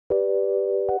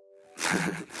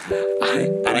I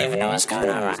don't even know what's going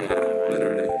on right now.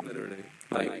 Literally.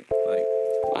 Like,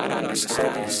 I don't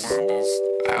understand this.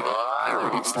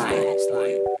 It's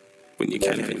like when you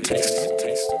can't even taste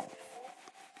it.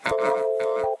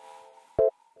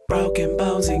 Broken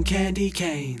bones and candy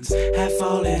canes have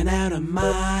fallen out of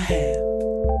my hand.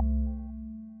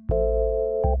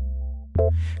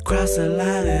 Cross the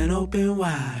line and open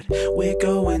wide, we're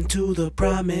going to the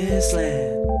promised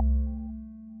land.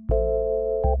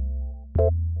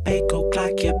 Bake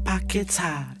o'clock, your pockets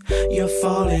hot, you're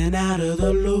falling out of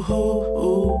the loop.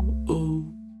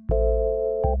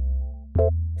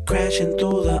 Crashing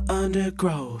through the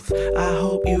undergrowth, I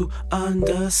hope you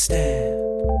understand.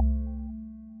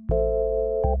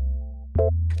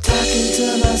 Talking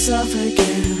to myself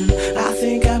again, I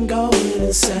think I'm going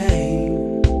insane.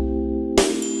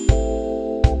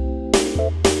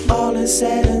 All is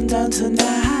said and done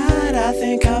tonight, I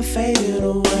think I'm fading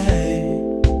away.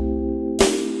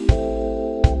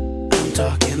 I'm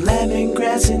talking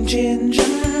lemongrass and ginger,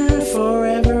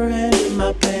 forever ending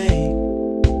my pain.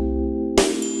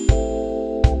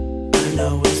 I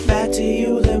know it's bad to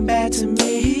you, then bad to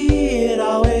me, it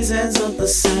always ends up the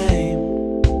same.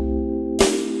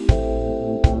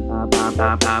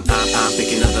 I'm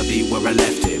picking up the beat where I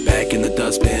left it. Back in the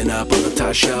dustbin, up on the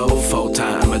top shelf. Full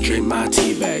time, I'ma drink my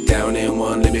tea bag. Down in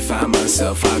one, let me find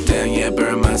myself. Locked down, yeah,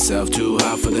 burn myself. Too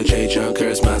hot for the J-Junk,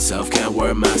 curse myself. Can't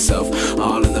word myself.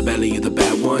 All in the belly of the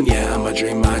bad one, yeah. I'ma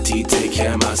drink my tea, take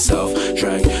care of myself.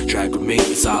 Drag with me,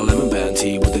 it's all lemon bound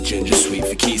tea with the ginger sweet.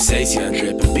 For Keith's sakes, yeah, I'm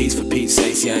dripping beats for Pete's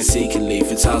sakes. Yeah, I ain't seeking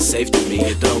leaf, it's all safe to me.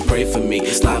 You don't pray for me,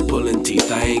 it's like pulling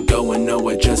teeth. I ain't going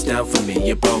nowhere, just down for me.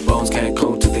 Your broke bones can't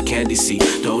come to the candy sea.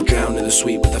 Don't drown in the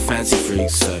sweet with the fancy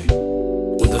freaks, say.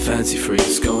 With the fancy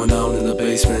freaks going on in the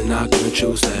basement, not gonna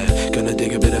choose that. Gonna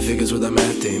dig a bit of figures with a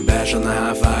math team. Bash on the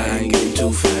hi-fi, I ain't getting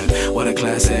too fat. What a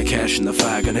class act, cash in the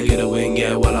fire. Gonna get a wing,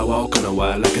 yeah, while I walk on a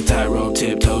wire. Like a tightrope,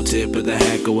 tiptoe tip of the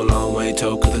hat. Go a long way,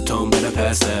 toe of the tone, better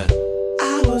pass that.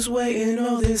 I was waiting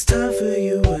all this time for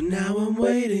you, and now I'm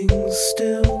waiting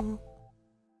still.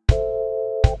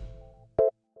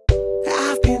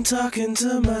 I've been talking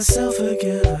to myself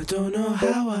again, I don't know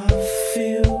how I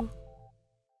feel.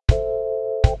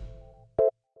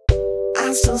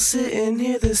 I'm still sitting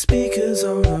here, the speaker's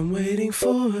on, I'm waiting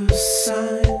for a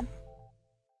sign.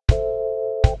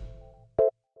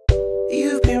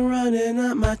 You've been running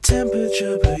up my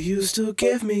temperature, but you still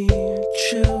give me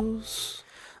chills.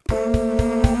 I'm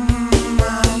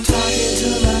talking to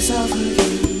myself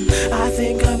again, I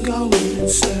think I'm going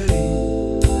insane.